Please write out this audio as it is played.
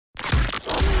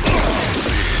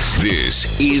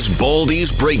This is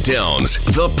Baldy's Breakdowns,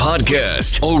 the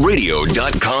podcast, a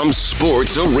radio.com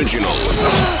sports original.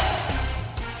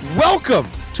 Welcome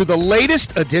to the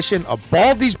latest edition of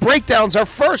Baldy's Breakdowns, our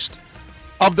first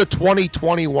of the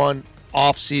 2021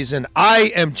 offseason.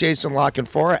 I am Jason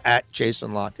Lockenfora at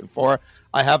Jason Lockenfora.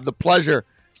 I have the pleasure,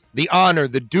 the honor,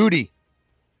 the duty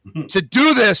to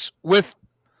do this with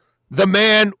the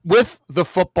man with the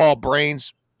football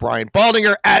brains, Brian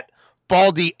Baldinger at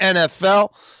Baldy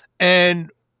NFL. And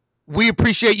we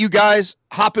appreciate you guys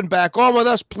hopping back on with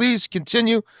us. Please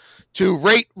continue to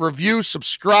rate, review,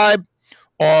 subscribe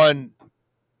on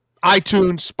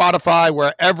iTunes, Spotify,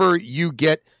 wherever you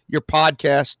get your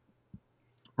podcast.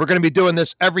 We're going to be doing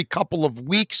this every couple of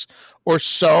weeks or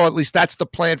so. At least that's the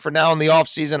plan for now in the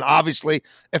offseason. Obviously,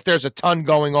 if there's a ton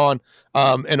going on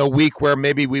in a week where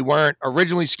maybe we weren't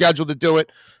originally scheduled to do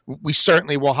it, we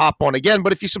certainly will hop on again.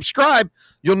 But if you subscribe,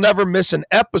 you'll never miss an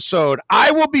episode.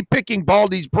 I will be picking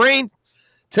Baldy's brain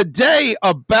today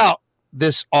about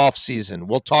this offseason.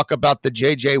 We'll talk about the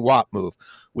J.J. Watt move.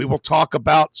 We will talk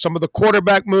about some of the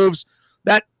quarterback moves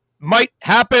that might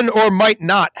happen or might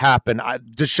not happen.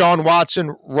 Deshaun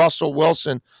Watson, Russell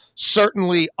Wilson,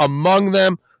 certainly among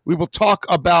them. We will talk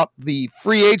about the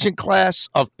free agent class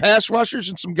of pass rushers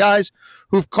and some guys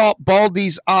who've caught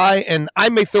Baldy's eye, and I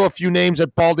may throw a few names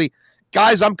at Baldy.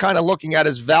 Guys I'm kind of looking at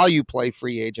as value play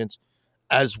free agents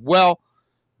as well.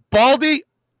 Baldy,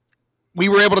 we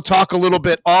were able to talk a little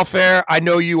bit off air. I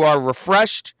know you are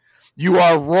refreshed. You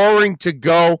are roaring to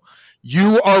go.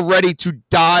 You are ready to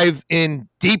dive in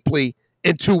deeply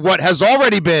into what has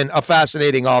already been a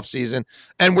fascinating offseason,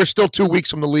 and we're still 2 weeks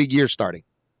from the league year starting.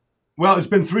 Well, it's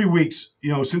been 3 weeks,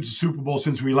 since the Super Bowl,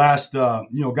 since we last,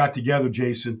 got together,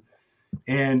 Jason.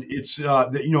 And it's,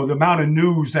 the amount of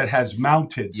news that has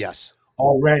mounted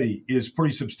already is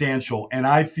pretty substantial. And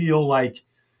I feel like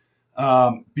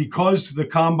because the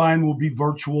combine will be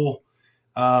virtual,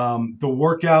 the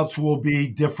workouts will be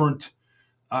different.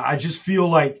 I just feel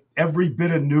like every bit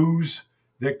of news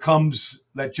that comes,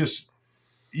 that just,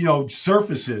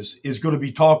 surfaces is going to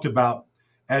be talked about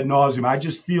ad nauseum. I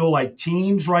just feel like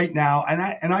teams right now, and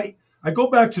I go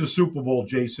back to the Super Bowl,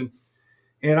 Jason,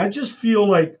 and I just feel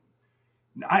like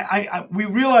we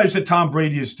realize that Tom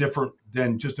Brady is different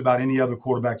than just about any other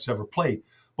quarterback that's ever played.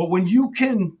 But when you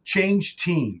can change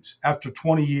teams after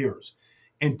 20 years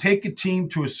and take a team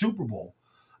to a Super Bowl,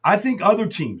 I think other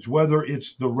teams, whether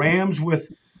it's the Rams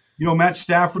with, Matt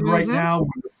Stafford right now,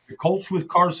 the Colts with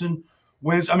Carson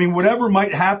Wentz, whatever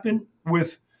might happen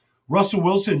with Russell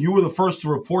Wilson, you were the first to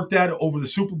report that over the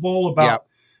Super Bowl about,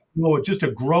 just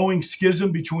a growing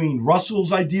schism between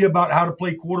Russell's idea about how to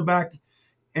play quarterback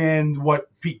and what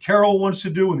Pete Carroll wants to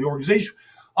do and the organization,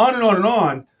 on and on and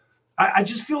on. I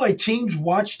just feel like teams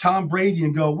watch Tom Brady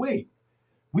and go, wait,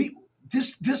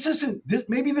 this isn't,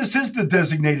 maybe this is the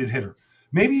designated hitter.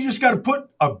 Maybe you just got to put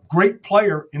a great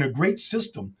player in a great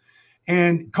system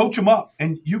and coach him up,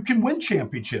 and you can win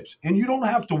championships, and you don't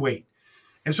have to wait.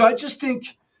 And so I just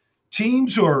think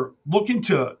teams are looking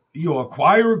to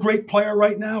acquire a great player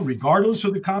right now, regardless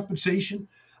of the compensation.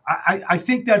 I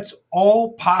think that's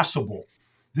all possible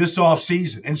this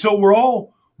offseason. And so we're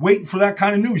all waiting for that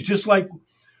kind of news, just like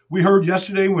we heard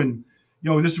yesterday when,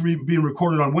 this is being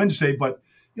recorded on Wednesday, but,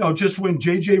 just when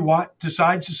J.J. Watt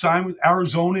decides to sign with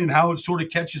Arizona and how it sort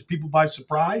of catches people by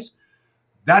surprise.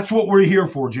 That's what we're here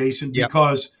for, Jason,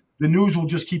 because the news will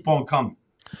just keep on coming.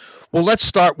 Well, let's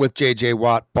start with J.J.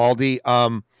 Watt, Baldy.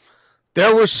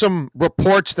 There were some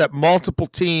reports that multiple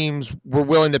teams were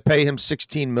willing to pay him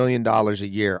 $16 million a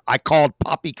year. I called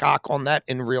poppycock on that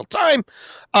in real time.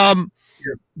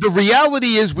 The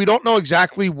reality is we don't know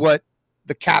exactly what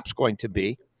the cap's going to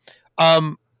be.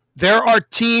 There are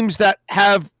teams that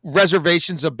have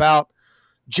reservations about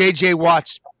J.J.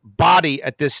 Watt's body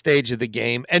at this stage of the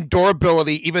game and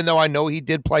durability, even though I know he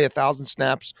did play 1,000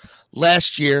 snaps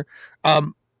last year.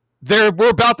 We're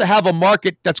about to have a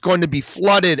market that's going to be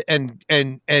flooded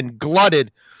and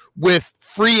glutted with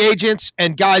free agents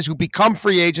and guys who become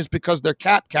free agents because they're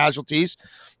cap casualties.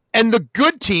 And the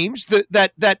good teams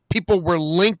that people were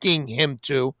linking him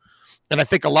to, and I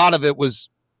think a lot of it was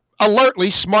alertly,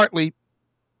 smartly,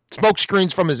 smoke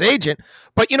screens from his agent.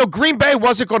 But, Green Bay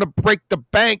wasn't going to break the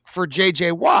bank for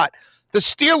J.J. Watt. The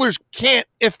Steelers can't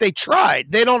if they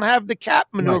tried. They don't have the cap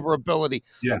maneuverability.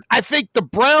 Yeah. I think the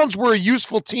Browns were a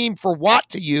useful team for Watt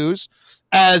to use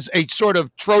as a sort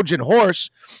of Trojan horse.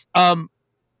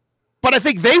 But I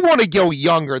think they want to go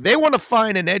younger. They want to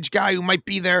find an edge guy who might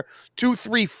be there 2,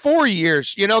 3, 4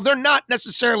 years. They're not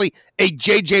necessarily a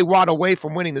J.J. Watt away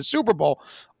from winning the Super Bowl.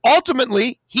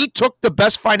 ultimately, he took the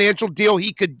best financial deal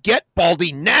he could get,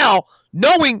 Baldy, now,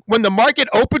 knowing when the market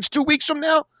opens 2 weeks from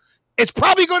now, it's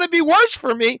probably going to be worse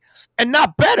for me and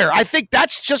not better. I think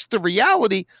that's just the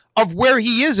reality of where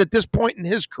he is at this point in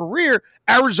his career.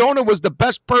 Arizona was the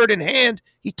best bird in hand.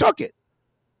 He took it.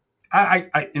 I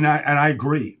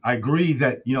agree. I agree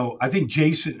that, I think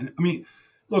Jason,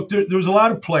 look, there's a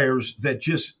lot of players that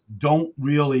just don't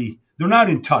really, they're not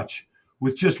in touch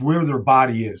with just where their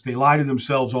body is. They lie to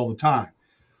themselves all the time.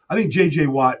 I think J.J.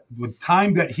 Watt, with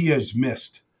time that he has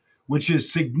missed, which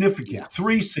is significant,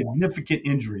 3 significant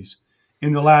injuries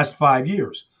in the last 5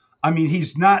 years.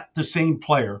 He's not the same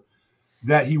player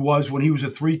that he was when he was a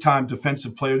 3-time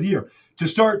Defensive Player of the Year. To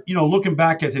start, looking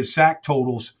back at his sack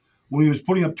totals when he was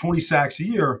putting up 20 sacks a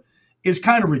year is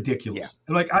kind of ridiculous.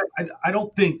 Yeah. I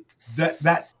don't think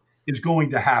that is going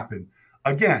to happen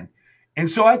again. And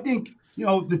so I think,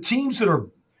 the teams that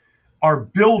are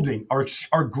building,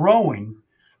 are growing,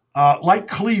 like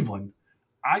Cleveland,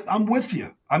 I'm with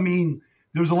you.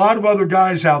 There's a lot of other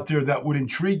guys out there that would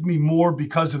intrigue me more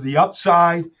because of the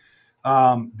upside,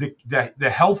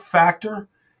 the health factor,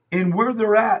 and where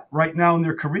they're at right now in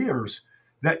their careers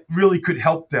that really could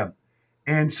help them.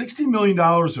 And $60 million,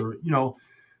 or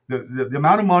the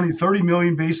amount of money, $30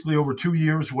 million basically over 2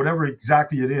 years, whatever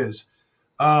exactly it is,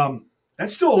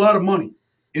 that's still a lot of money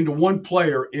into one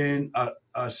player in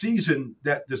a season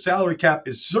that the salary cap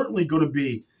is certainly going to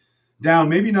be down,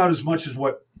 maybe not as much as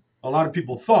what a lot of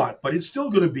people thought, but it's still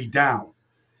going to be down.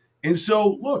 And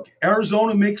so, look,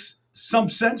 Arizona makes some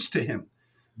sense to him.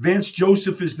 Vance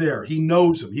Joseph is there. He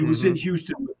knows him. He was in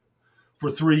Houston for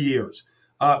 3 years.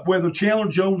 Whether Chandler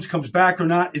Jones comes back or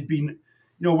not, it'd be,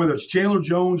 whether it's Chandler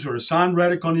Jones or Hassan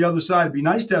Reddick on the other side, it'd be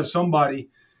nice to have somebody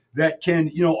that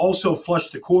can, also flush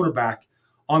the quarterback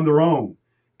on their own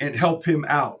and help him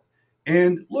out.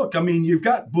 And look, you've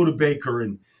got Budda Baker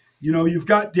and, you've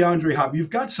got DeAndre Hopkins. You've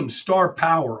got some star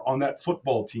power on that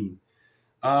football team.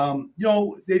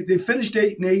 They finished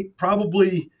 8-8,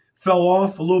 probably fell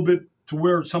off a little bit to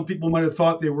where some people might have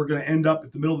thought they were going to end up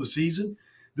at the middle of the season.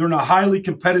 They're in a highly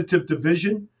competitive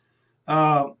division.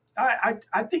 I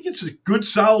think it's a good,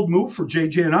 solid move for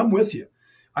JJ, and I'm with you.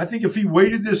 I think if he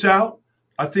waited this out,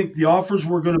 I think the offers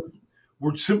were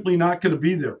simply not going to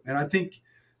be there. And I think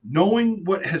knowing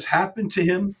what has happened to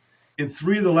him in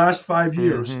 3 of the last 5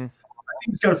 years, I think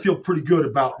he's got to feel pretty good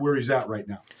about where he's at right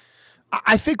now.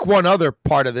 I think one other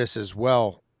part of this as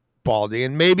well, Baldy,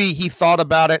 and maybe he thought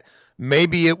about it,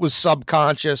 maybe it was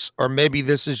subconscious, or maybe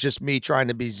this is just me trying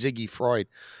to be Ziggy Freud.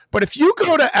 But if you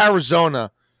go to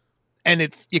Arizona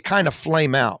and you kind of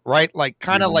flame out, right? Like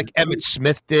kind of like Emmitt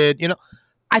Smith did,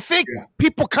 I think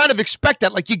people kind of expect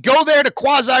that. Like you go there to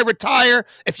quasi-retire.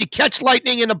 If you catch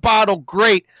lightning in a bottle,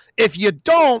 great. If you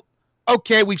don't,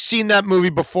 okay, we've seen that movie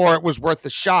before. It was worth a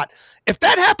shot. If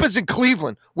that happens in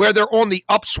Cleveland, where they're on the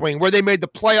upswing, where they made the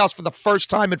playoffs for the first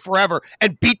time in forever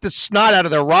and beat the snot out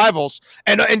of their rivals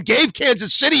and gave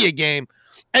Kansas City a game,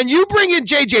 and you bring in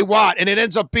J.J. Watt and it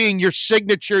ends up being your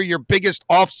signature, your biggest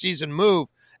offseason move,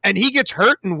 and he gets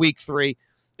hurt in week 3,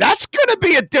 that's going to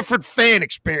be a different fan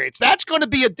experience. That's going to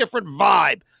be a different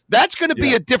vibe. That's going to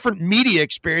be a different media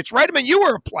experience, right? You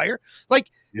were a player.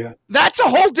 That's a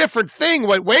whole different thing.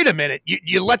 Wait a minute.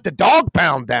 You let the dog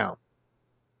pound down.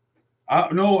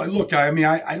 No, look,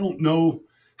 I don't know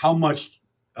how much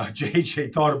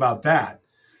JJ thought about that,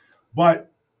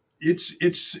 but it's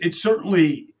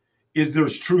certainly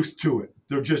there's truth to it.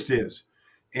 There just is.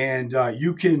 And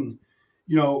you can,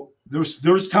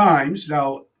 there's times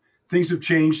now. Things have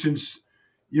changed since,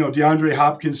 DeAndre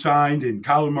Hopkins signed and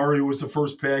Kyler Murray was the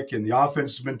first pick and the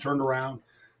offense has been turned around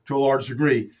to a large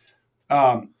degree.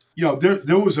 There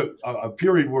was a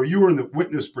period where you were in the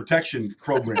witness protection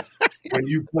program when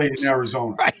you played in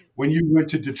Arizona, when you went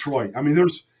to Detroit.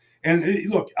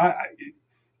 Look,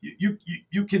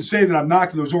 you can say that I'm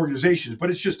knocking those organizations, but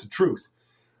it's just the truth.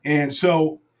 And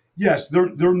so, yes,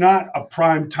 they're not a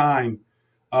prime time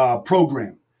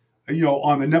program.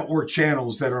 On the network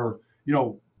channels that are,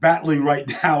 battling right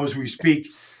now as we speak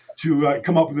to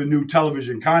come up with a new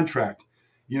television contract,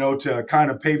 to kind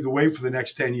of pave the way for the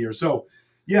next 10 years. So,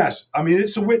 yes,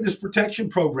 it's a witness protection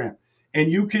program,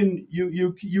 and you can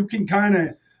kind of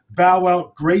bow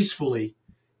out gracefully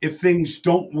if things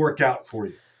don't work out for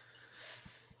you.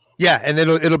 Yeah, and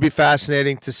it'll be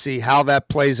fascinating to see how that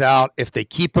plays out. If they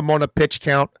keep him on a pitch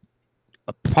count,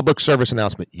 a public service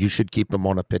announcement, you should keep them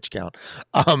on a pitch count.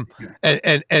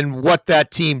 And what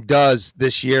that team does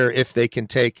this year, if they can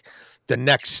take the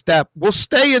next step. We'll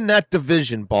stay in that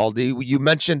division, Baldy. You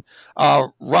mentioned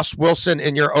Russ Wilson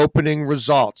in your opening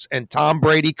results and Tom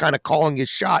Brady kind of calling his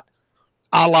shot.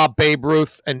 a la Babe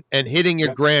Ruth and hitting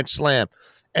a grand slam.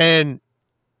 And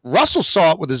Russell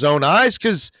saw it with his own eyes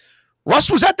because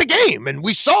Russ was at the game, and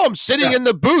we saw him sitting in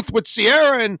the booth with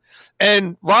Sierra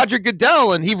and Roger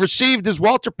Goodell, and he received his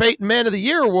Walter Payton Man of the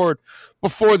Year award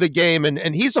before the game,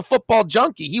 and he's a football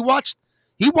junkie. He watched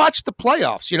the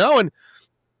playoffs, and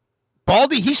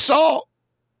Baldy, he saw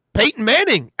Peyton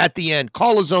Manning at the end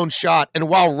call his own shot, and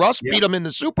while Russ beat him in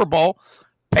the Super Bowl,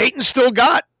 Peyton still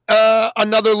got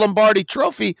another Lombardi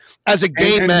trophy as a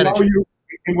game manager.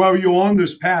 While you're on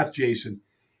this path, Jason,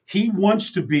 he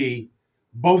wants to be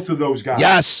both of those guys.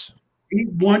 Yes. He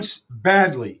wants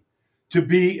badly to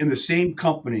be in the same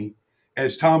company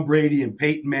as Tom Brady and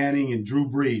Peyton Manning and Drew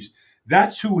Brees.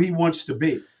 That's who he wants to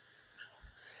be.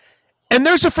 And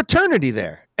there's a fraternity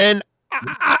there. And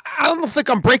I don't think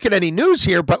I'm breaking any news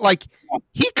here, but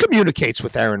he communicates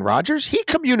with Aaron Rodgers. He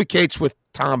communicates with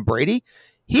Tom Brady.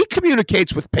 He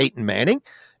communicates with Peyton Manning.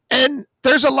 And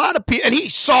there's a lot of people, and he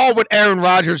saw what Aaron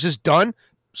Rodgers has done,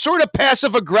 sort of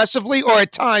passive aggressively, or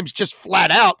at times just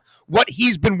flat out what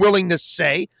he's been willing to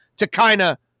say to kind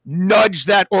of nudge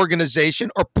that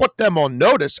organization or put them on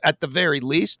notice at the very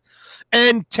least.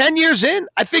 And 10 years in,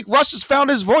 I think Russ has found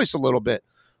his voice a little bit,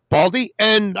 Baldy.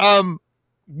 And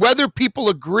whether people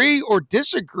agree or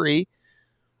disagree,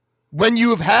 when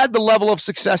you have had the level of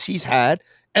success he's had,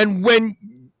 and when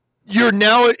you're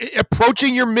now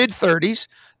approaching your mid-30s,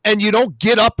 and you don't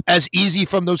get up as easy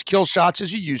from those kill shots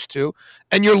as you used to,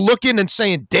 and you're looking and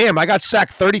saying, damn, I got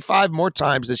sacked 35 more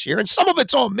times this year, and some of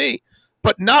it's on me,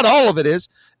 but not all of it is,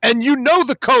 and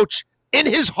the coach in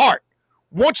his heart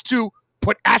wants to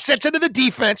put assets into the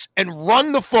defense and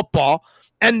run the football,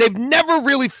 and they've never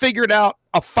really figured out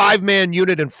a 5-man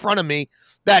unit in front of me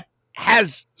that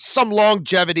has some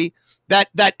longevity,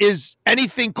 that is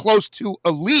anything close to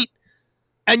elite.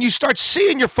 And you start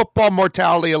seeing your football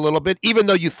mortality a little bit, even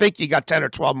though you think you got 10 or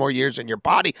 12 more years in your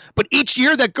body. But each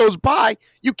year that goes by,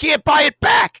 you can't buy it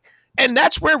back. And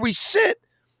that's where we sit.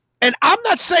 And I'm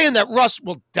not saying that Russ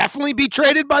will definitely be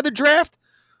traded by the draft,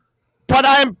 but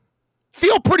I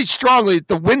feel pretty strongly that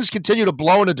the winds continue to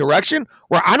blow in a direction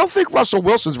where I don't think Russell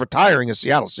Wilson's retiring a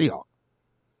Seattle Seahawk.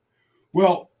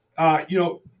 Well,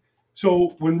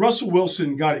 so when Russell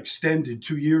Wilson got extended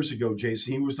 2 years ago,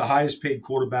 Jason, he was the highest paid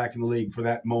quarterback in the league for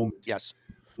that moment. Yes.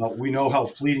 We know how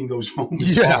fleeting those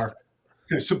moments are.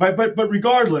 So, but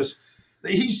regardless,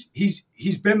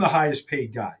 he's been the highest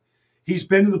paid guy. He's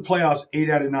been to the playoffs 8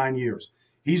 out of 9 years.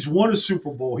 He's won a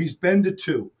Super Bowl. He's been to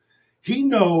 2. He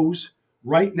knows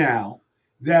right now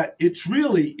that it's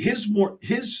really his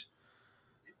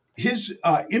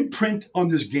imprint on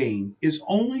this game is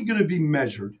only going to be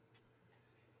measured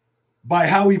by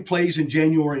how he plays in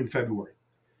January and February.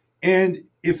 And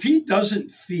if he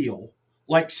doesn't feel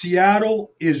like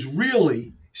Seattle is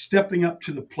really stepping up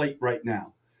to the plate right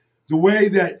now, the way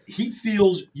that he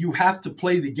feels you have to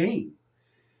play the game,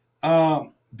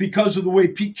 because of the way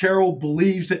Pete Carroll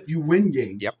believes that you win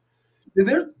games. Yep.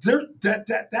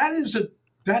 That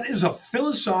is a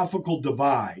philosophical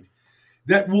divide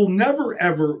that will never,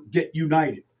 ever get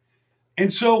united.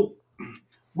 And so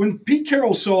when Pete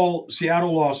Carroll saw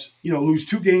Seattle lose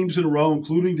 2 games in a row,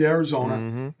 including to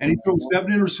Arizona, and he threw 7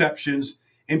 interceptions,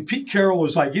 and Pete Carroll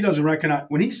was like, he doesn't recognize,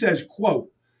 when he says, quote,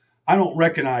 I don't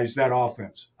recognize that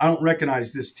offense. I don't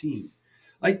recognize this team.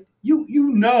 Like, you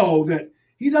know that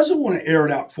he doesn't want to air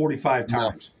it out 45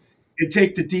 times and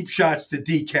take the deep shots to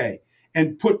DK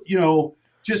and put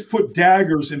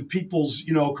daggers in people's,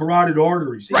 carotid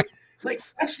arteries. Right. Like,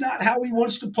 that's not how he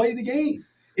wants to play the game.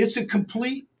 It's a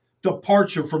complete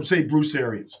departure from, say, Bruce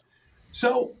Arians.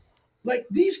 So,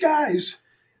 these guys,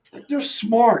 they're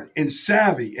smart and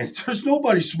savvy, and there's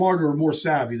nobody smarter or more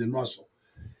savvy than Russell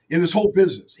in this whole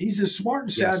business. He's as smart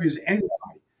and savvy as anybody.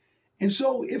 And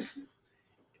so if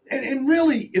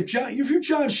you're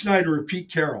John Schneider or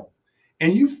Pete Carroll,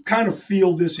 and you kind of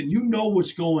feel this and you know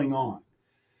what's going on,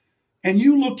 and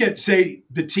you look at, say,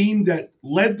 the team that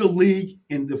led the league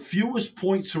in the fewest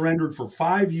points surrendered for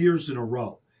 5 years in a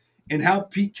row, and how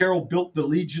Pete Carroll built the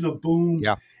Legion of Boom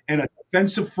and a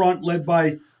defensive front led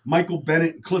by Michael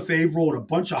Bennett and Cliff Averill and a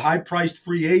bunch of high-priced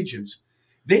free agents,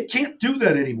 they can't do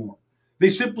that anymore. They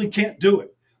simply can't do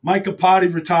it. Micah Potty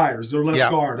retires, their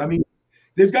left guard. I mean,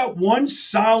 they've got one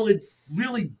solid,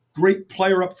 really great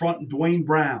player up front in Dwayne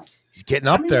Brown. He's getting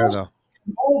up there, though.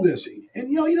 All this. And,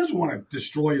 he doesn't want to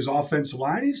destroy his offensive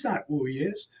line. He's not who he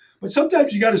is. But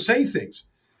sometimes you got to say things,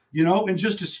 and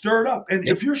just to stir it up. And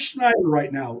if you're Schneider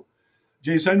right now,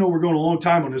 Jason, I know we're going a long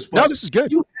time on this, but this is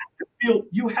good. You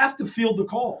have to field the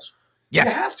calls. Yes.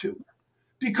 You have to.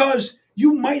 Because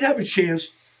you might have a chance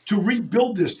to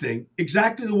rebuild this thing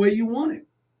exactly the way you want it.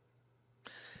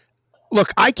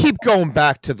 Look, I keep going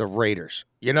back to the Raiders,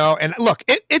 and look,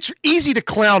 it's easy to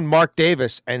clown Mark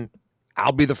Davis, and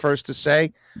I'll be the first to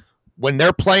say, when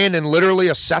they're playing in literally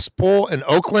a cesspool in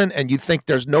Oakland and you think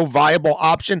there's no viable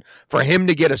option for him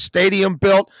to get a stadium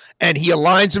built, and he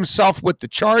aligns himself with the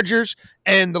Chargers,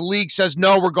 and the league says,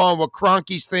 no, we're going with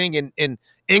Kroenke's thing in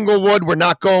Inglewood. We're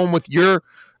not going with your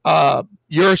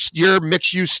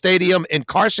mixed-use stadium in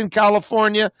Carson,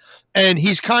 California, and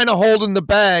he's kind of holding the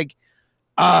bag,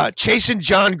 chasing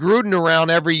John Gruden around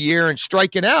every year and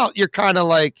striking out. You're kind of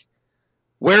like,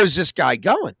 where is this guy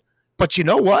going? But you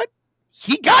know what?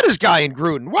 He got his guy in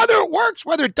Gruden. Whether it works,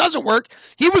 whether it doesn't work,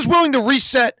 he was willing to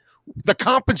reset the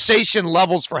compensation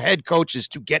levels for head coaches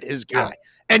to get his guy.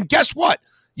 Yeah. And guess what?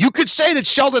 You could say that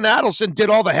Sheldon Adelson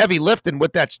did all the heavy lifting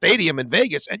with that stadium in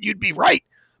Vegas, and you'd be right.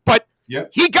 But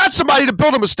he got somebody to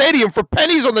build him a stadium for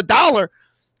pennies on the dollar,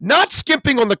 not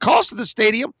skimping on the cost of the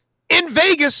stadium, in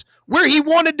Vegas where he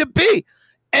wanted to be.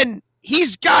 And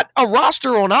he's got a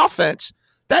roster on offense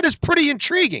that is pretty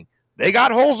intriguing. They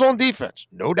got holes on defense,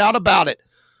 no doubt about it.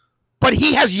 But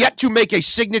he has yet to make a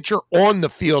signature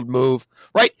on-the-field move,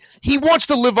 right? He wants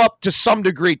to live up to some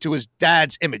degree to his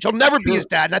dad's image. He'll never be his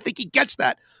dad, and I think he gets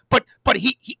that. But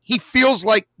he feels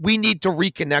like we need to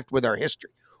reconnect with our history.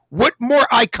 What more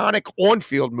iconic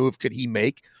on-field move could he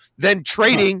make than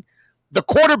trading the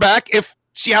quarterback if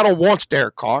Seattle wants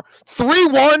Derek Carr? 3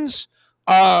 ones,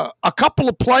 a couple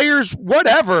of players,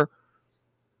 whatever.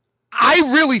 I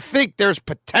really think there's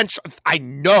potential. I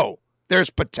know there's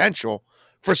potential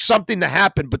for something to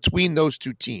happen between those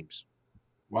two teams.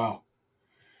 Wow.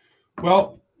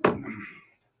 Well,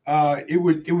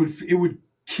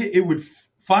 it would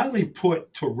finally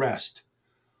put to rest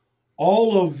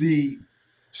all of the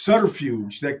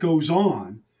subterfuge that goes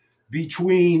on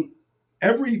between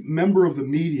every member of the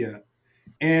media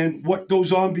and what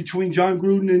goes on between John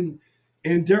Gruden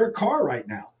and Derek Carr right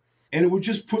now. And it would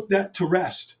just put that to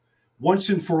rest once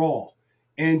and for all.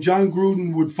 And John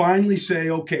Gruden would finally say,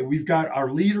 okay, we've got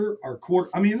our leader, our quarter.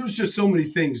 I mean, there's just so many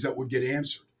things that would get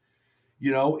answered,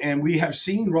 and we have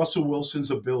seen Russell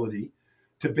Wilson's ability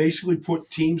to basically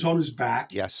put teams on his back.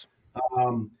 Yes.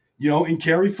 And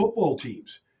carry football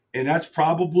teams. And that's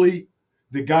probably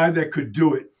the guy that could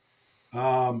do it.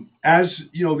 As,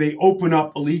 they open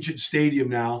up Allegiant Stadium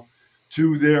now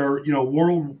to their,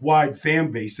 worldwide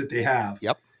fan base that they have.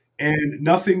 Yep. And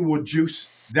nothing would juice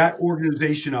that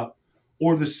organization up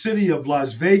or the city of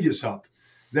Las Vegas up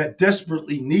that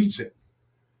desperately needs it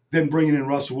than bringing in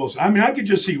Russell Wilson. I mean, I could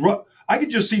just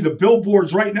see the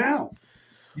billboards right now,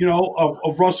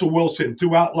 of Russell Wilson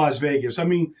throughout Las Vegas. I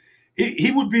mean,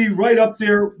 he would be right up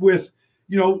there with,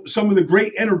 some of the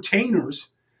great entertainers,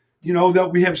 that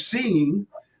we have seen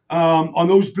on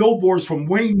those billboards from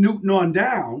Wayne Newton on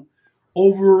down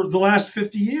over the last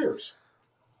 50 years.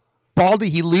 Baldy,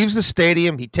 he leaves the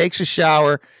stadium, he takes a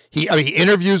shower, he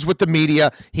interviews with the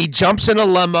media, he jumps in a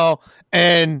limo,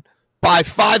 and by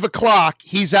 5 o'clock,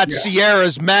 he's at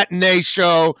Sierra's matinee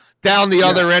show down the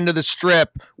other end of the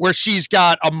strip where she's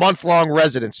got a month-long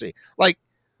residency. Like,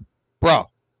 bro.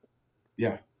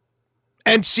 Yeah.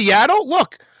 And Seattle,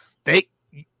 look,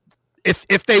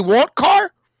 if they want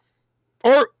Carr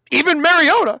or even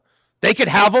Mariota, they could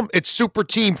have them. It's super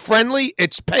team friendly.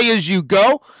 It's pay as you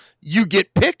go. You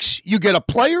get picks. You get a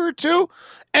player or two.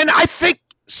 And I think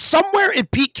somewhere in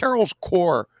Pete Carroll's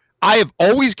core, I have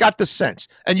always got the sense,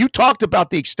 and you talked about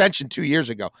the extension 2 years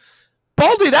ago.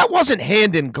 Baldy, that wasn't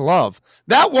hand in glove.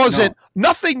 That wasn't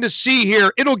nothing to see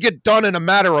here. It'll get done in a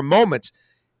matter of moments.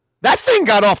 That thing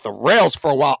got off the rails for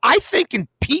a while. I think in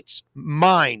Pete's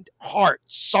mind, heart,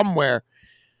 somewhere,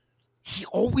 he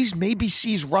always maybe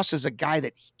sees Russ as a guy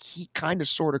that he kind of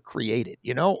sort of created,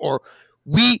 or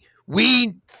we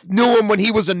knew him when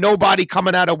he was a nobody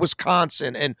coming out of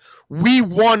Wisconsin, and we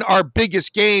won our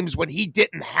biggest games when he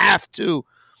didn't have to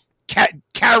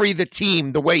carry the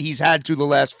team the way he's had to the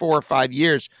last 4 or 5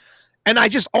 years. And I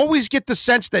just always get the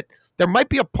sense that there might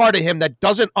be a part of him that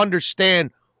doesn't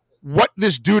understand what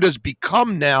this dude has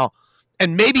become now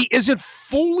and maybe isn't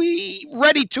fully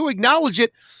ready to acknowledge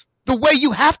it the way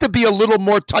you have to be a little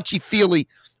more touchy-feely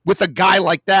with a guy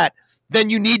like that than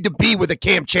you need to be with a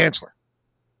Cam Chancellor.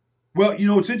 Well,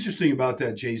 what's interesting about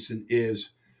that, Jason, is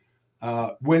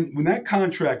when that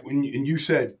contract, and you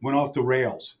said went off the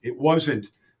rails, it wasn't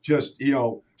just,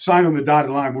 sign on the dotted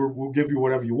line, we'll give you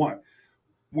whatever you want.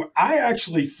 I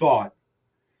actually thought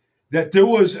that there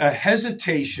was a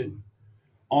hesitation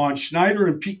on Schneider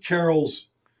and Pete Carroll's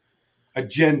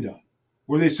agenda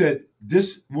where they said,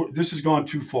 this has gone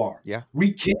too far. Yeah.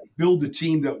 We can't build the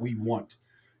team that we want.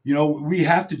 We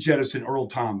have to jettison Earl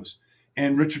Thomas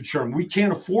and Richard Sherman. We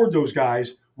can't afford those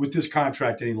guys with this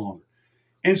contract any longer.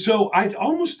 And so I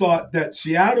almost thought that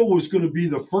Seattle was going to be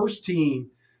the first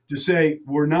team to say,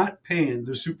 we're not paying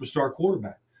the superstar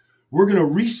quarterback. We're going to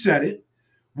reset it.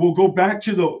 We'll go back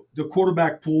to the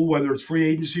quarterback pool, whether it's free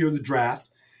agency or the draft,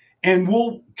 and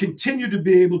we'll continue to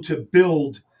be able to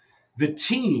build the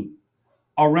team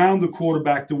around the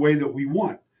quarterback the way that we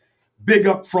want. Big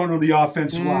up front on the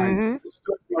offensive line,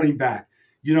 running back,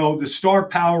 the star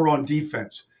power on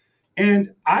defense.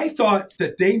 And I thought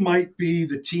that they might be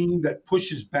the team that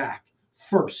pushes back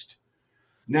first.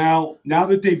 Now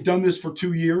that they've done this for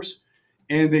 2 years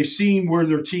and they've seen where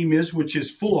their team is, which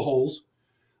is full of holes,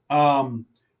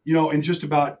 in just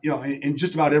about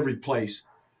every place,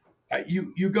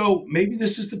 you go, maybe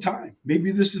this is the time.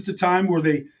 Maybe this is the time where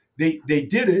they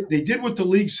did it. They did what the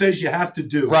league says you have to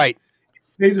do. Right.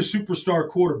 Pay the superstar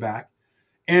quarterback.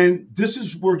 And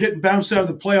we're getting bounced out of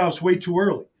the playoffs way too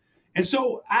early. And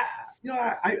so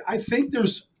I think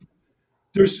there's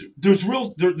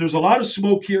a lot of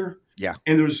smoke here. Yeah.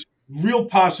 And there's real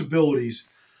possibilities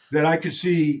that I could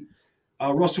see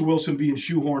Russell Wilson being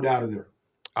shoehorned out of there.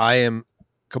 I am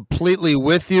completely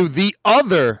with you. The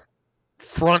other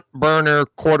front burner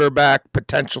quarterback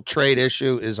potential trade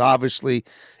issue is obviously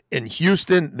in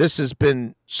Houston. This has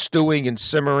been stewing and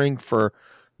simmering for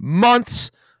months.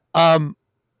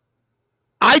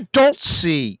 I don't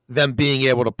see them being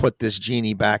able to put this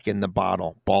genie back in the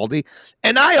bottle, Baldy.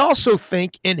 And I also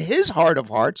think in his heart of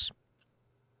hearts,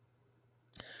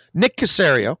 Nick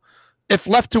Caserio, if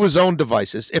left to his own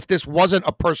devices, if this wasn't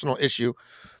a personal issue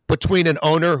between an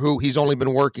owner who he's only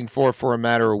been working for a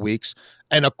matter of weeks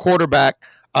and a quarterback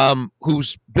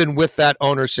who's been with that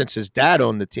owner since his dad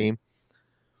owned the team,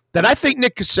 that I think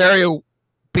Nick Caserio,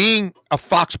 being a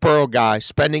Foxborough guy,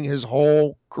 spending his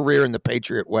whole career in the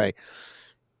Patriot way,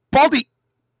 Baldy,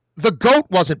 the GOAT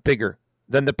wasn't bigger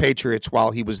than the Patriots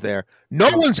while he was there. No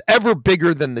one's ever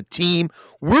bigger than the team.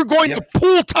 We're going to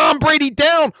pull Tom Brady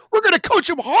down. We're going to coach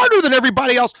him harder than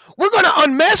everybody else. We're going to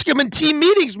unmask him in team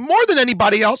meetings more than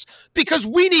anybody else because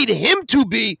we need him to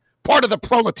be part of the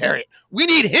proletariat. We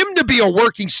need him to be a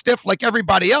working stiff like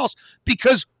everybody else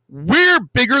because we're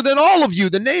bigger than all of you.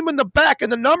 The name in the back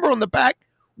and the number on the back,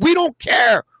 we don't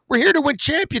care. We're here to win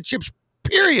championships,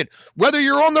 period, whether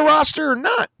you're on the roster or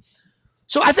not.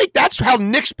 So I think that's how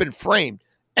Nick's been framed.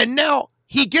 And now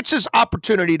he gets his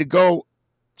opportunity to go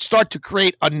start to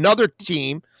create another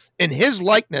team in his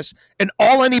likeness, and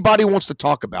all anybody wants to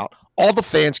talk about, all the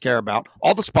fans care about,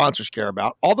 all the sponsors care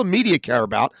about, all the media care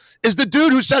about, is the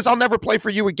dude who says, I'll never play for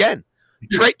you again.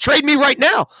 Trade me right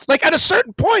now. Like at a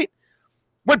certain point,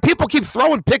 when people keep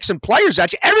throwing picks and players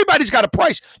at you, everybody's got a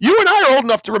price. You and I are old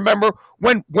enough to remember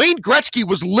when Wayne Gretzky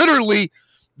was literally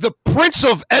the Prince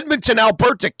of Edmonton,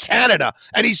 Alberta, Canada,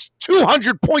 and he's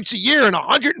 200 points a year and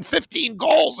 115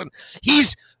 goals, and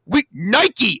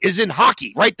Nike is in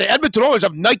hockey, right? The Edmonton Oilers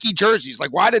have Nike jerseys.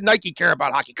 Like, why did Nike care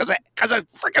about hockey? Because of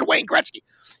freaking Wayne Gretzky.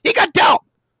 He got dealt.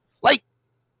 Like,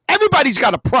 everybody's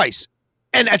got a price,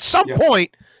 and at some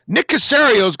point, Nick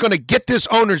Caserio is going to get this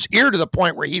owner's ear to the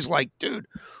point where he's like, dude,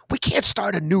 we can't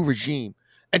start a new regime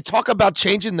and talk about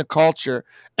changing the culture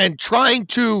and trying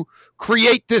to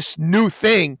create this new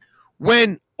thing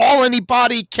when all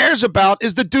anybody cares about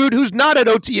is the dude who's not at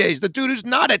OTAs, the dude who's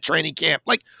not at training camp.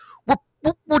 Like,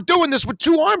 we're doing this with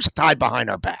two arms tied behind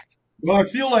our back. Well, I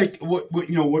feel like what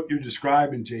you're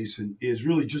describing, Jason, is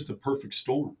really just a perfect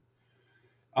storm.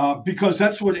 Because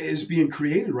that's what is being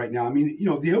created right now. I mean,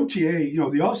 the OTA,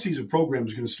 the offseason program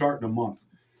is going to start in a month.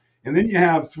 And then you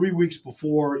have 3 weeks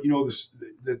before,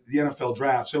 the NFL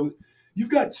draft. So you've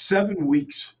got 7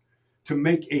 weeks to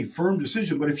make a firm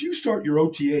decision. But if you start your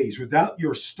OTAs without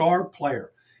your star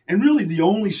player, and really the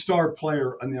only star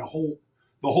player on the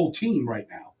whole team right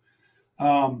now,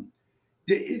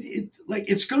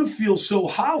 it's going to feel so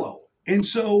hollow. And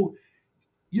so,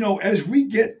 as we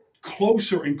get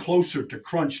closer and closer to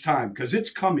crunch time, because it's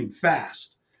coming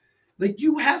fast, like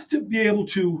you have to be able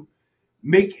to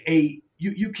make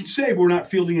you can say we're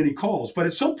not fielding any calls, but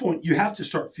at some point you have to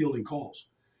start fielding calls.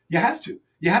 You have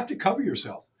to cover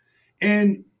yourself.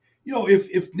 And,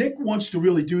 if Nick wants to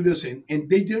really do this, and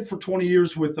they did it for 20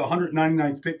 years with the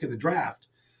 199th pick of the draft,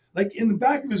 like in the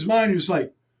back of his mind, he was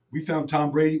like, we found Tom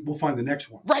Brady, we'll find the next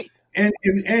one. Right. And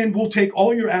we'll take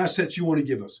all your assets you want to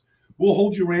give us. We'll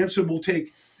hold you ransom. We'll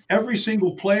take every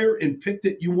single player and pick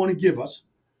that you want to give us.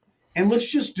 And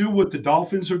let's just do what the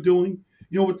Dolphins are doing,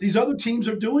 what these other teams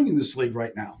are doing in this league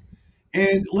right now.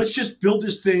 And let's just build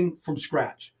this thing from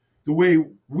scratch the way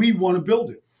we want to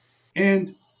build it.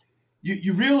 And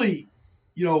you really,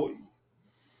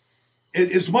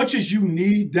 as much as you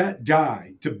need that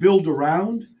guy to build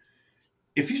around,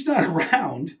 if he's not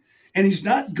around, and he's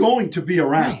not going to be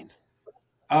around,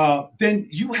 then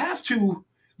you have to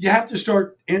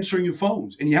start answering your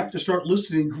phones, and you have to start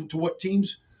listening to what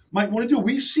teams might want to do.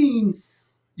 We've seen,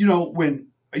 when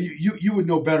you would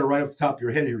know better right off the top of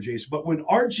your head here, Jason, but when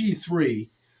RG3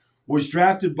 was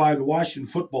drafted by the Washington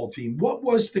football team, what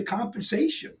was the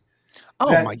compensation?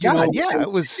 Oh my God!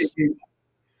 It was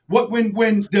when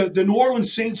the New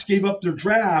Orleans Saints gave up their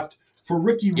draft for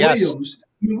Ricky Williams.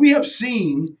 I mean, we have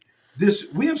seen this.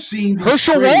 We have seen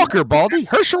Herschel Walker, Baldy.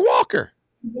 Herschel Walker.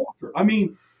 I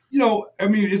mean,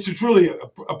 it's really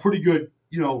a pretty good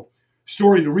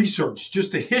story to research.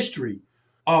 Just the history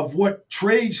of what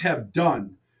trades have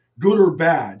done, good or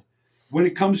bad, when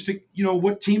it comes to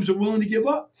what teams are willing to give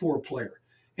up for a player.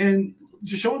 And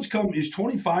Deshaun's is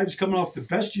 25. He's coming off the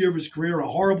best year of his career, a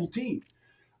horrible team.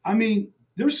 I mean,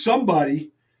 there's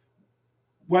somebody,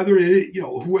 whether it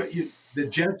the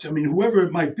Jets, whoever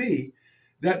it might be,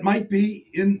 that might be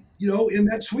in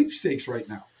that sweepstakes right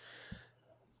now.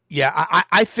 Yeah,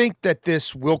 I think that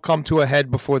this will come to a head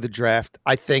before the draft.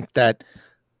 I think that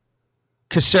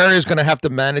Caserio is going to have to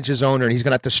manage his owner, and he's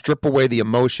going to have to strip away the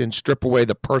emotion, strip away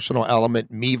the personal element,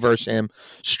 me versus him,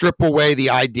 strip away the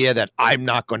idea that I'm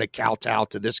not going to kowtow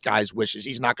to this guy's wishes.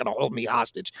 He's not going to hold me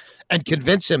hostage, and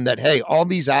convince him that, hey, all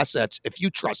these assets, if you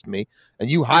trust me and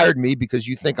you hired me because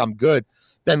you think I'm good,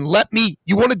 then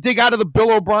you want to dig out of the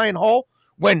Bill O'Brien hole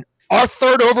when our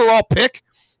third overall pick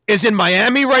is in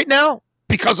Miami right now?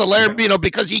 Because of Laramie,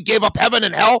 because he gave up heaven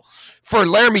and hell for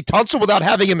Laramie Tunsil without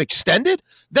having him extended,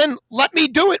 then let me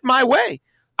do it my way.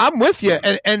 I'm with you.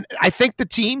 And I think the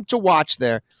team to watch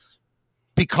there,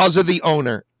 because of the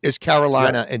owner, is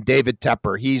Carolina and David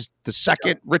Tepper. He's the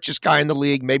second richest guy in the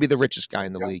league, maybe the richest guy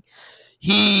in the league.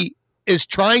 He is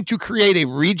trying to create a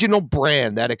regional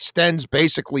brand that extends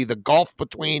basically the gulf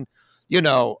between,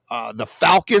 the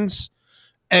Falcons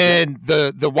and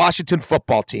the Washington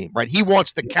football team, right? He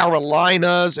wants the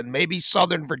Carolinas and maybe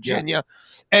Southern Virginia.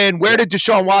 Yeah. And where did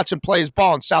Deshaun Watson play his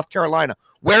ball? In South Carolina.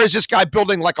 Where is this guy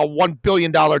building like a $1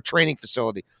 billion training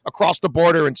facility across the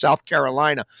border in South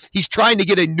Carolina? He's trying to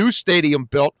get a new stadium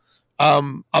built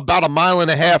about a mile and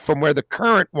a half from where the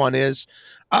current one is.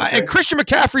 And Christian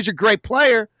McCaffrey's a great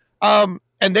player, and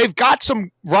they've got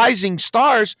some rising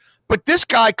stars. But this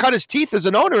guy cut his teeth as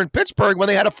an owner in Pittsburgh when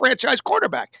they had a franchise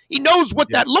quarterback. He knows what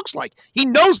that looks like. He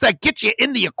knows that gets you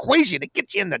in the equation. It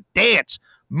gets you in the dance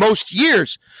most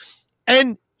years.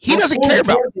 And he doesn't care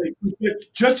about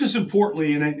it. Just as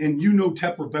importantly, and you know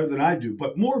Tepper better than I do,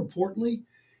 but more importantly,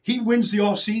 he wins the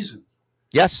offseason.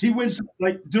 Yes. He wins.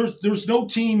 Like, there's no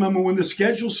team. When the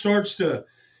schedule starts to,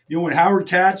 when Howard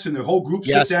Katz and the whole group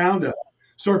sit down to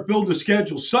start building a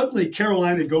schedule, suddenly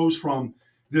Carolina goes from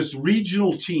this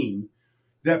regional team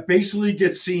that basically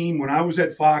gets seen. When I was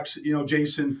at Fox,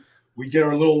 Jason, we get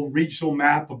our little regional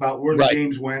map about where the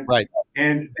games went. Right.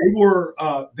 And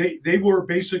they were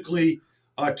basically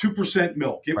 2%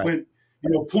 milk. It went,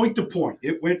 point to point.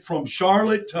 It went from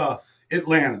Charlotte to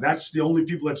Atlanta. That's the only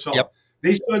people that saw it.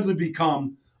 They suddenly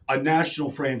become a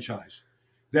national franchise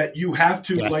that you have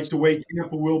to, like the way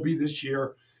Tampa will be this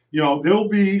year. They'll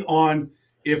be on,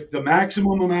 if the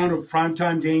maximum amount of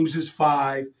primetime games is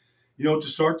 5, to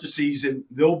start the season,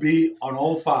 they'll be on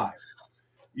all 5,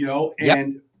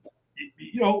 and,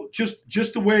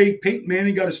 just the way Peyton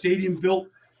Manning got a stadium built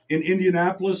in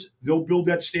Indianapolis, they'll build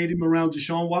that stadium around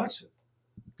Deshaun Watson.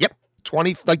 Yep.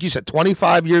 20, like you said,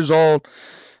 25 years old,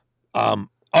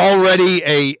 already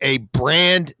a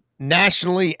brand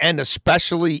nationally and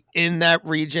especially in that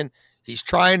region. He's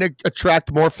trying to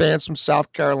attract more fans from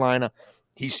South Carolina.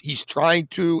 He's trying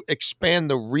to expand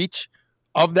the reach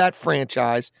of that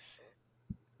franchise.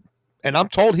 And I'm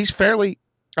told he's fairly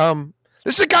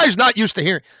this is a guy who's not used to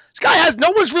hearing. This guy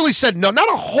no one's really said no.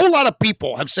 Not a whole lot of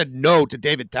people have said no to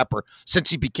David Tepper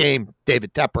since he became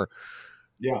David Tepper.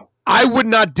 Yeah. I would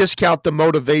not discount the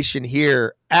motivation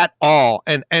here at all.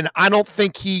 And I don't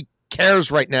think he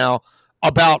cares right now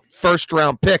about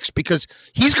first-round picks because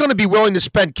he's going to be willing to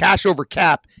spend cash over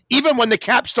cap even when the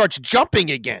cap starts jumping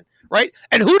again. Right?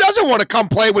 And who doesn't want to come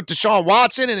play with Deshaun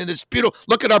Watson and in this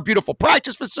look at our beautiful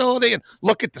practice facility and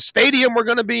look at the stadium we're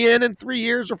going to be in 3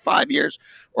 years or 5 years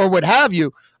or what have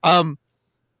you.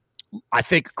 I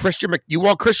think you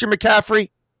want Christian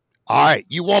McCaffrey? All right.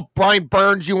 You want Brian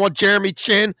Burns? You want Jeremy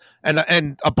Chin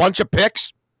and a bunch of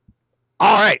picks?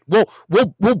 All right.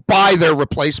 We'll buy their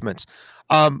replacements.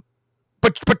 But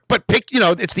pick,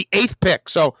 it's the 8th pick.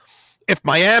 So if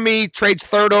Miami trades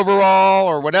 3rd overall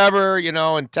or whatever, and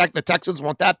the Texans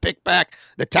want that pick back,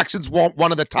 the Texans want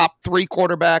one of the top 3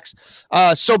 quarterbacks,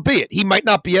 so be it. He might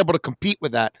not be able to compete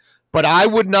with that, but I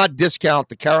would not discount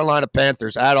the Carolina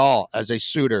Panthers at all as a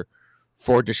suitor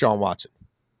for Deshaun Watson.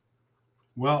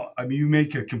 Well, I mean, you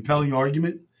make a compelling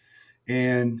argument,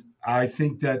 and I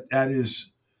think that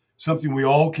is something we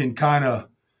all can kind of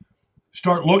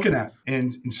start looking at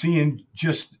and seeing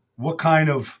just what kind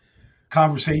of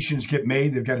conversations get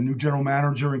made. They've got a new general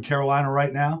manager in Carolina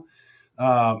right now.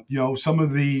 Some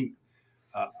of the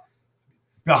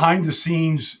behind the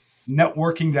scenes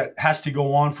networking that has to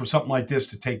go on for something like this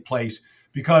to take place,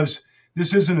 because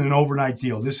this isn't an overnight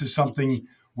deal. This is something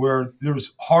where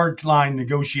there's hard line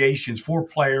negotiations for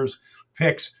players,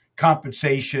 picks,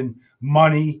 compensation,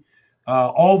 money,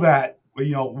 all that,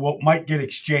 what might get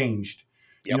exchanged,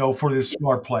 for this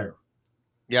star player.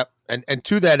 Yep. And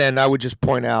to that end, I would just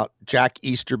point out Jack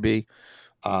Easterby,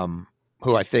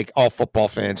 who I think all football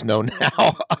fans know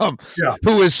now,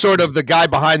 who is sort of the guy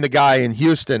behind the guy in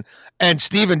Houston, and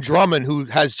Stephen Drummond, who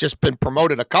has just been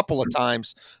promoted a couple of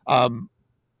times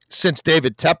since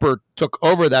David Tepper took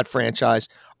over that franchise,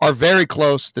 are very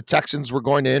close. The Texans were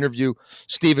going to interview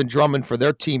Stephen Drummond for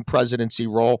their team presidency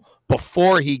role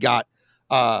before he got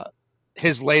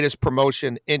his latest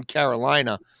promotion in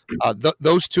Carolina.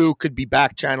 Those two could be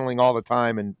back channeling all the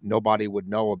time and nobody would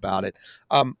know about it.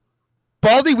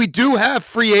 Baldy, we do have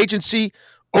free agency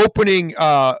opening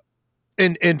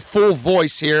in full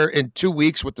voice here in 2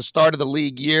 weeks with the start of the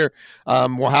league year.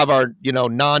 We'll have our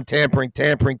non-tampering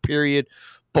period.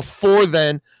 Before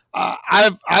then,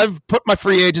 I've put my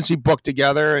free agency book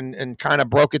together and kind of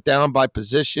broke it down by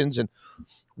positions. And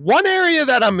one area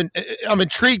that I'm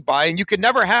intrigued by, and you can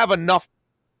never have enough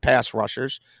pass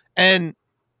rushers. And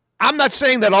I'm not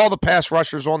saying that all the pass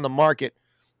rushers on the market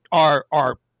are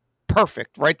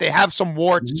perfect, right? They have some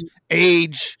warts,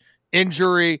 age,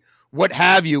 injury, what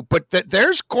have you. But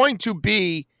there's going to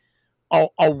be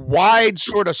a wide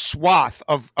sort of swath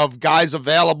of guys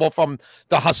available, from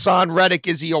the Hassan Reddick,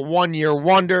 is he a one-year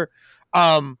wonder,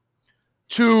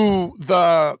 to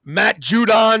the Matt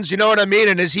Judons, you know what I mean?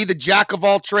 And is he the jack of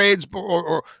all trades,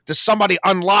 or does somebody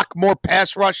unlock more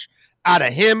pass rush out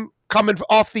of him coming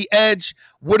off the edge?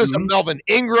 What does a Melvin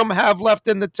Ingram have left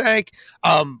in the tank?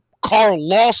 Carl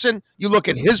Lawson, you look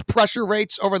at his pressure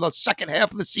rates over the second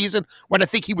half of the season when I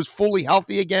think he was fully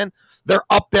healthy again. They're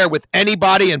up there with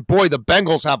anybody, and boy, the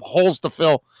Bengals have holes to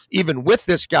fill even with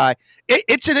this guy.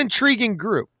 It's an intriguing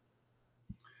group.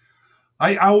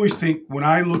 I always think when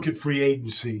I look at free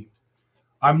agency,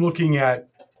 I'm looking at,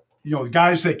 the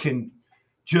guys that can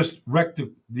just wreck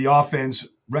the offense,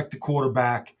 wreck the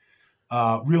quarterback,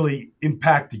 really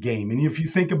impact the game. And if you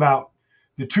think about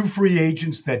the two free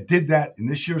agents that did that in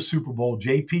this year's Super Bowl,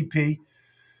 JPP,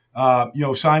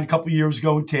 signed a couple of years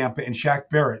ago in Tampa, and Shaq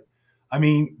Barrett. I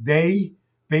mean, they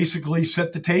basically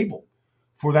set the table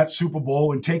for that Super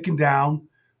Bowl and taken down,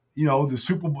 the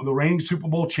Super Bowl, the reigning Super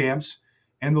Bowl champs,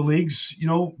 and the league's,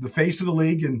 the face of the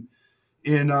league in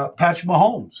Patrick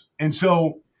Mahomes. And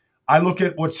so I look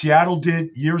at what Seattle did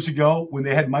years ago when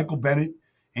they had Michael Bennett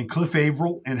and Cliff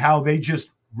Averill, and how they just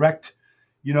wrecked,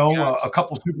 a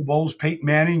couple Super Bowls, Peyton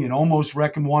Manning, and almost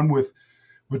wrecking one with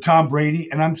Tom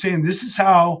Brady. And I'm saying this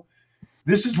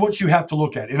is what you have to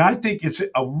look at. And I think it's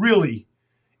a really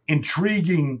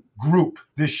intriguing group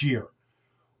this year,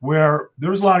 where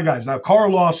there's a lot of guys. Now,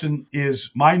 Carl Lawson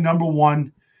is my number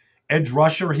one edge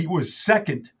rusher. He was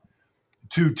second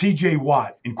to TJ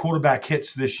Watt in quarterback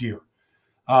hits this year.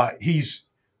 He's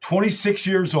 26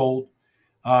 years old.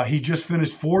 He just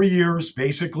finished 4 years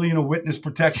basically in a witness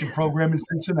protection program in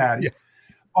Cincinnati. Yeah.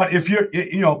 But if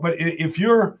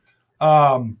you're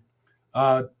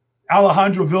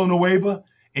Alejandro Villanueva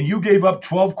and you gave up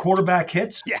 12 quarterback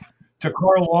hits to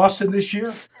Carl Lawson this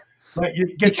year,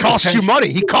 he costs you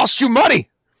money. He costs you money.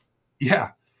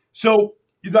 Yeah. So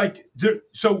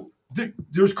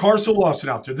there's Carson Lawson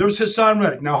out there. There's Hassan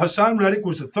Reddick. Now, Hassan Reddick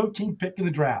was the 13th pick in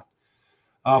the draft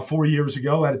 4 years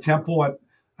ago at a Temple.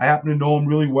 I happen to know him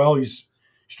really well. He's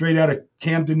straight out of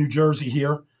Camden, New Jersey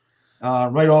here,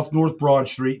 right off North Broad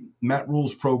Street, Matt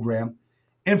Rule's program.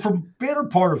 And for the better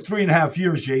part of 3.5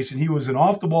 years, Jason, he was an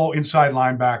off-the-ball inside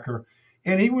linebacker,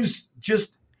 and he was just,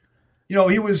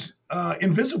 he was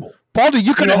invisible. Baldy,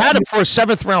 you could have had him for a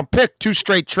 7th-round pick, 2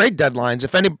 straight trade deadlines,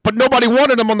 but nobody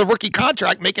wanted him on the rookie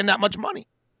contract making that much money.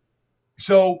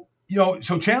 So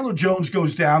Chandler Jones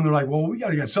goes down. They're like, well, we got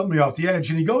to get somebody off the edge.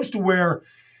 And he goes to where,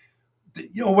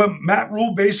 when Matt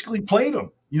Rule basically played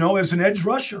him, as an edge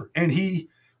rusher. And he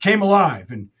came alive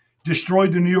and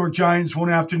destroyed the New York Giants one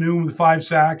afternoon with 5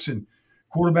 sacks and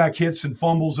quarterback hits and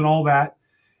fumbles and all that.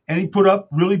 And he put up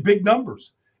really big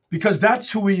numbers because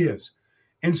that's who he is.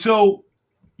 And so,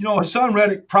 Hassan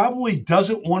Reddick probably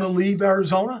doesn't want to leave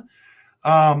Arizona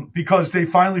because they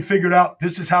finally figured out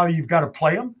this is how you've got to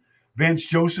play him. Vance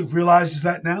Joseph realizes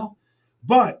that now.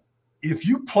 But if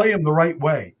you play him the right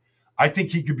way, I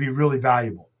think he could be really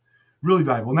valuable. Really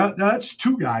valuable. Now that's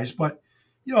two guys, but,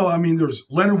 I mean, there's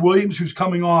Leonard Williams, who's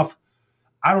coming off.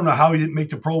 I don't know how he didn't make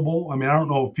the Pro Bowl. I mean, I don't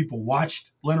know if people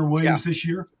watched Leonard Williams this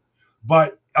year,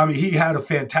 but, I mean, he had a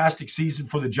fantastic season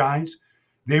for the Giants.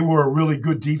 They were a really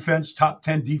good defense, top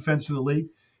 10 defense in the league.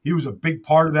 He was a big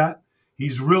part of that.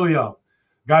 He's really a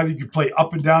guy that could play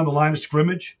up and down the line of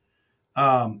scrimmage.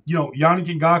 Yannick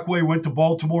Ngakoue went to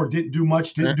Baltimore, didn't do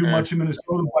much in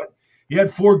Minnesota, but he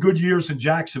had 4 good years in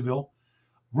Jacksonville.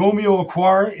 Romeo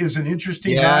Okwara is an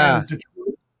interesting guy in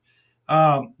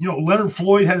Detroit. Leonard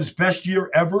Floyd had his best year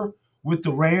ever with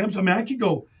the Rams. I mean, I could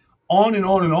go on and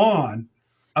on and on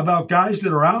about guys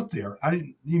that are out there. I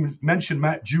didn't even mention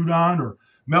Matt Judon or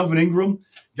Melvin Ingram,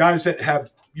 guys that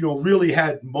have, really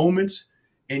had moments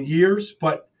and years.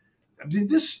 But I mean,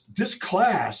 this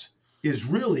class is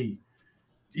really,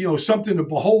 something to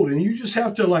behold. And you just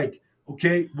have to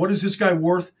okay, what is this guy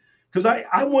worth? Because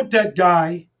I want that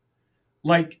guy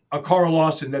like a Carl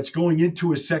Lawson that's going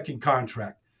into his second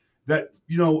contract, that,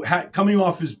 coming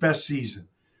off his best season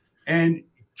and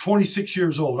 26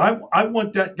 years old. I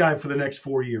want that guy for the next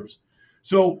 4 years.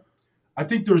 So I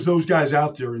think there's those guys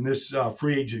out there in this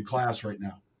free agent class right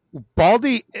now.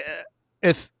 Baldy,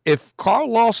 if Carl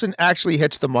Lawson actually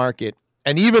hits the market,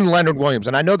 and even Leonard Williams,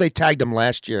 and I know they tagged him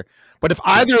last year, but if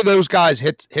either of those guys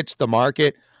hits the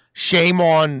market, shame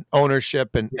on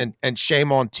ownership and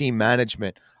shame on team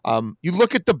management. You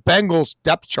look at the Bengals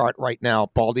depth chart right now,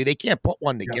 Baldy, they can't put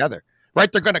one together. Right?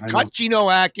 They're going to cut Geno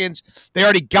Atkins. They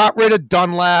already got rid of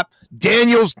Dunlap.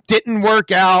 Daniels didn't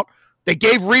work out. They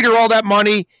gave Reeder all that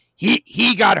money.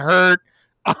 He got hurt.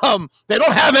 They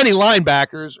don't have any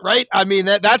linebackers, right? I mean,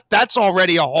 that's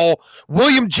already a hole.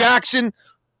 William Jackson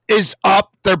is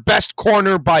up, their best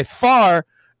corner by far,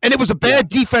 and it was a bad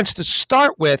defense to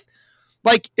start with.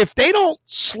 If they don't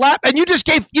slap, and you just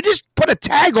put a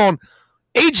tag on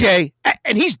AJ,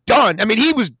 and he's done. I mean,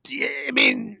 he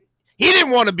didn't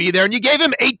want to be there, and you gave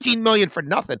him $18 million for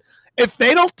nothing. If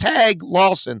they don't tag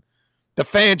Lawson, the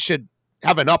fans should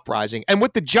have an uprising. And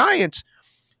with the Giants,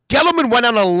 Gettleman went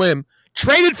on a limb,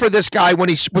 traded for this guy when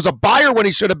he was a buyer when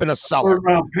he should have been a seller.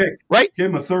 Third-round pick. Right? Gave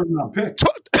him a third-round pick.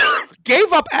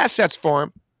 Gave up assets for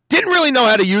him, didn't really know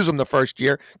how to use them the first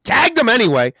year, tagged him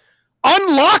anyway,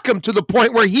 unlock him to the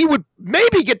point where he would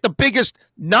maybe get the biggest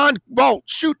none of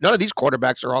these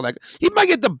quarterbacks are all that. He might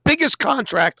get the biggest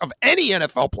contract of any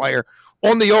NFL player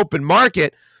on the open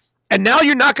market. And now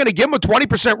you're not going to give him a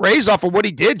 20% raise off of what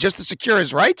he did just to secure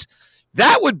his rights.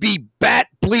 That would be bat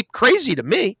bleep crazy to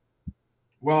me.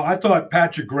 Well, I thought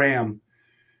Patrick Graham,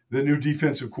 the new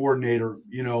defensive coordinator,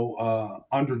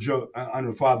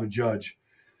 under Father Judge,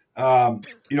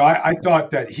 I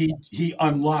thought that he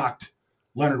unlocked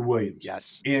Leonard Williams.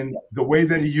 Yes. In the way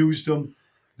that he used him,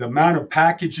 the amount of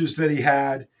packages that he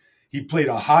had. He played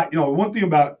a high, one thing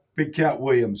about Big Cat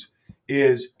Williams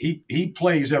is he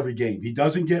plays every game. He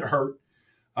doesn't get hurt.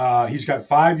 He's got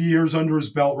 5 years under his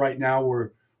belt right now,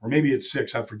 or maybe it's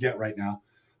 6, I forget right now.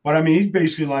 But I mean, he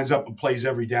basically lines up and plays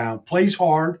every down, plays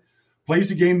hard, plays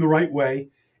the game the right way.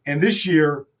 And this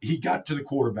year he got to the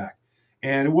quarterback.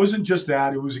 And it wasn't just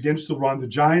that, it was against the run. The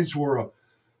Giants were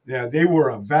they were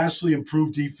a vastly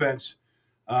improved defense.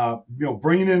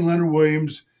 Bringing in Leonard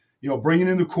Williams, bringing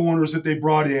in the corners that they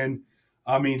brought in.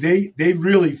 I mean, they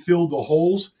really filled the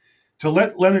holes. To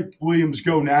let Leonard Williams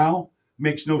go now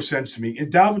makes no sense to me.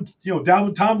 And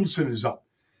Dalvin Tomlinson is up.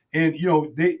 And,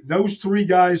 those 3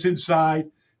 guys inside,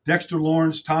 Dexter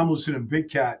Lawrence, Tomlinson, and Big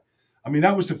Cat, I mean,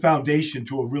 that was the foundation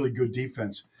to a really good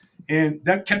defense. And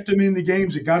that kept them in the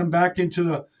games. It got them back into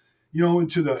the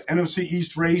NFC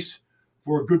East race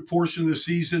for a good portion of the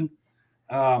season.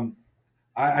 I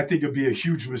think it'd be a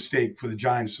huge mistake for the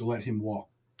Giants to let him walk.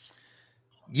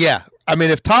 Yeah. I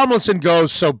mean, if Tomlinson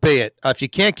goes, so be it. If you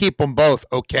can't keep them both,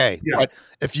 okay. Yeah. But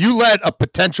if you let a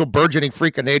potential burgeoning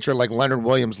freak of nature like Leonard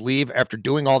Williams leave after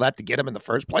doing all that to get him in the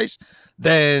first place,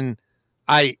 then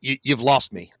you've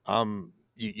lost me.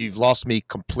 You've lost me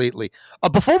completely.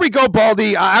 Before we go,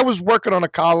 Baldy, I was working on a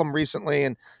column recently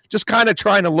and just kind of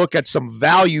trying to look at some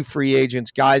value free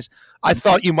agents, guys. I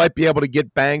thought you might be able to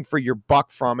get bang for your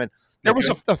buck from. And there was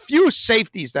a few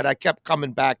safeties that I kept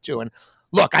coming back to. And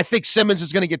look, I think Simmons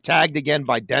is going to get tagged again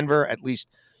by Denver. At least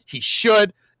he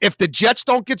should. If the Jets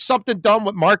don't get something done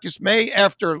with Marcus May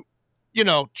after,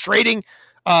 trading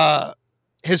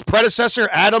his predecessor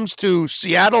Adams to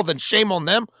Seattle, then shame on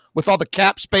them with all the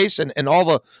cap space and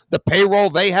all the payroll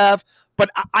they have. But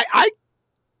I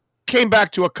came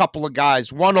back to a couple of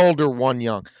guys, one older, one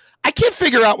young. I can't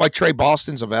figure out why Trey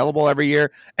Boston's available every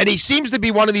year. And he seems to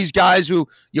be one of these guys who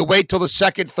you wait till the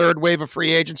second, third wave of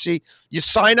free agency, you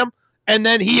sign him, and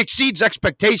then he exceeds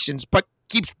expectations, but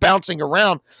keeps bouncing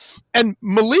around. And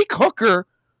Malik Hooker,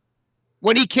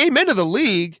 when he came into the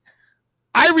league,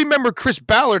 I remember Chris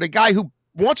Ballard, a guy who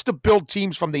wants to build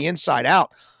teams from the inside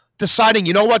out, deciding,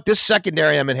 you know what, this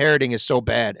secondary I'm inheriting is so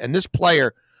bad, and this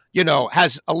player,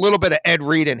 has a little bit of Ed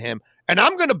Reed in him, and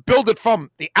I'm going to build it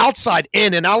from the outside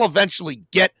in, and I'll eventually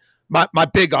get my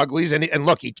big uglies. And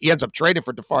look, he ends up trading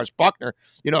for DeForest Buckner,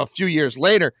 a few years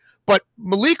later. But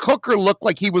Malik Hooker looked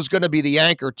like he was going to be the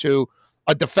anchor to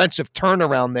a defensive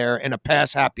turnaround there in a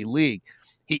pass-happy league.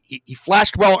 He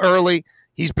flashed well early.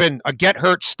 He's been a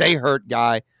get-hurt, stay-hurt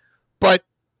guy. But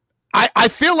I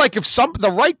feel like if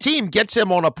the right team gets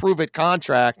him on a prove-it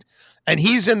contract and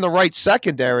he's in the right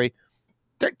secondary,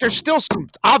 there's still some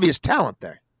obvious talent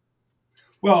there.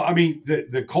 Well, I mean,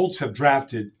 the Colts have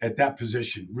drafted at that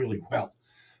position really well.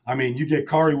 I mean, you get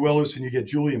Khari Willis and you get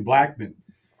Julian Blackmon,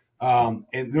 and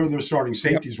they're their starting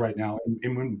safeties right now.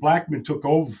 And when Blackmon took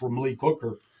over for Malik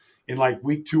Hooker in like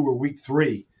week 2 or week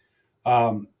 3,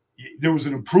 there was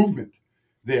an improvement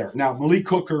there. Now, Malik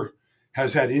Hooker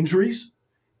has had injuries,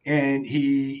 and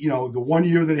he, the 1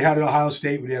 year that he had at Ohio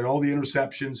State, when he had all the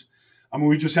interceptions, I mean,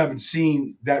 we just haven't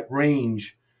seen that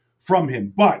range from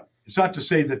him. But it's not to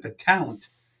say that the talent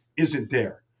isn't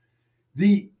there.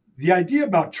 The idea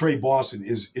about Trey Boston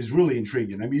is really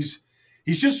intriguing. I mean,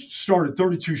 he's just started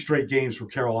 32 straight games for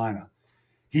Carolina.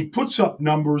 He puts up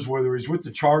numbers, whether he's with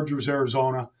the Chargers,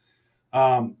 Arizona.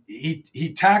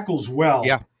 He tackles well.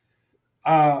 Yeah.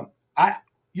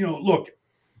 Look,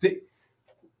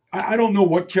 I don't know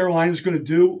what Carolina's going to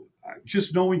do.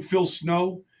 Just knowing Phil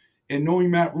Snow and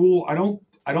knowing Matt Rule, I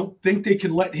don't think they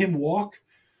can let him walk.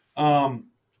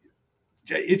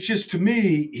 It's just, to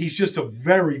me, he's just a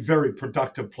very, very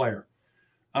productive player.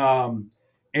 And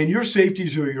your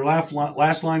safeties are your last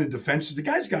line of defenses. The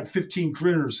guy's got 15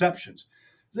 career interceptions.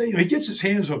 He gets his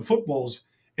hands on footballs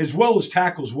as well as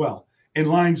tackles well and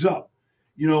lines up,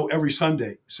 every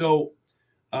Sunday. So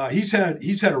he's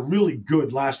had a really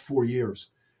good last 4 years.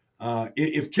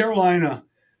 If Carolina,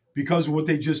 because of what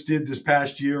they just did this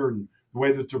past year and the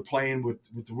way that they're playing with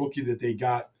the rookie that they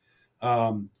got,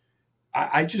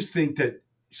 I just think that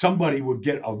somebody would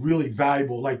get a really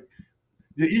valuable, like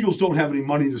the Eagles don't have any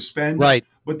money to spend, right?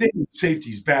 But they need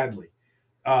safeties badly,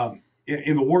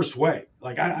 in the worst way.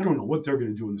 Like I don't know what they're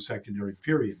going to do in the secondary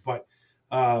period, but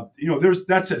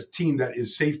that's a team that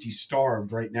is safety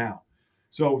starved right now.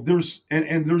 So there's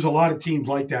a lot of teams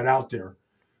like that out there.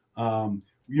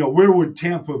 Where would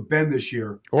Tampa have been this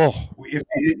year if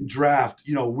they didn't draft,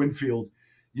 Winfield,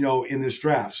 in this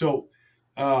draft? So,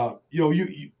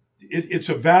 it's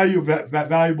a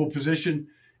valuable position,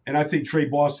 and I think Trey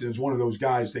Boston is one of those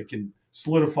guys that can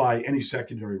solidify any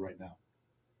secondary right now.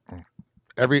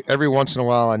 Every once in a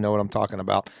while, I know what I'm talking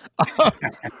about.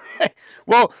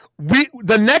 Well,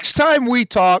 the next time we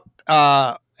talk,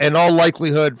 in all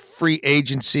likelihood, free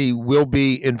agency will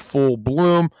be in full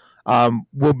bloom.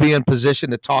 We'll be in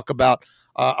position to talk about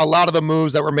a lot of the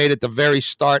moves that were made at the very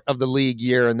start of the league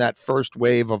year and that first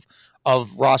wave of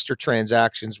roster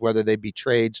transactions, whether they be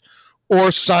trades or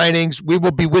signings. We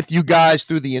will be with you guys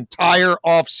through the entire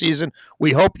offseason.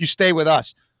 We hope you stay with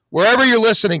us. Wherever you're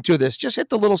listening to this, just hit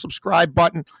the little subscribe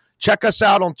button. Check us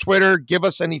out on Twitter. Give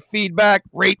us any feedback.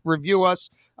 Rate, review us.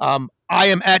 I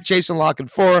am at Jason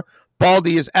Lockenfor.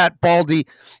 Baldy is at Baldy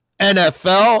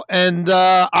NFL, and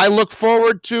I look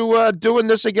forward to doing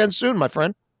this again soon, my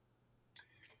friend.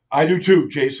 I do too,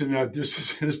 Jason.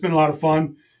 This has been a lot of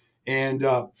fun, and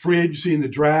free agency in the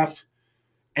draft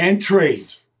and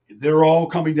trades, they're all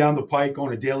coming down the pike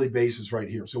on a daily basis right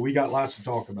here. So we got lots to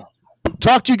talk about.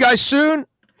 Talk to you guys soon.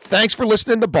 Thanks for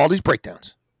listening to Baldy's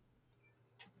Breakdowns.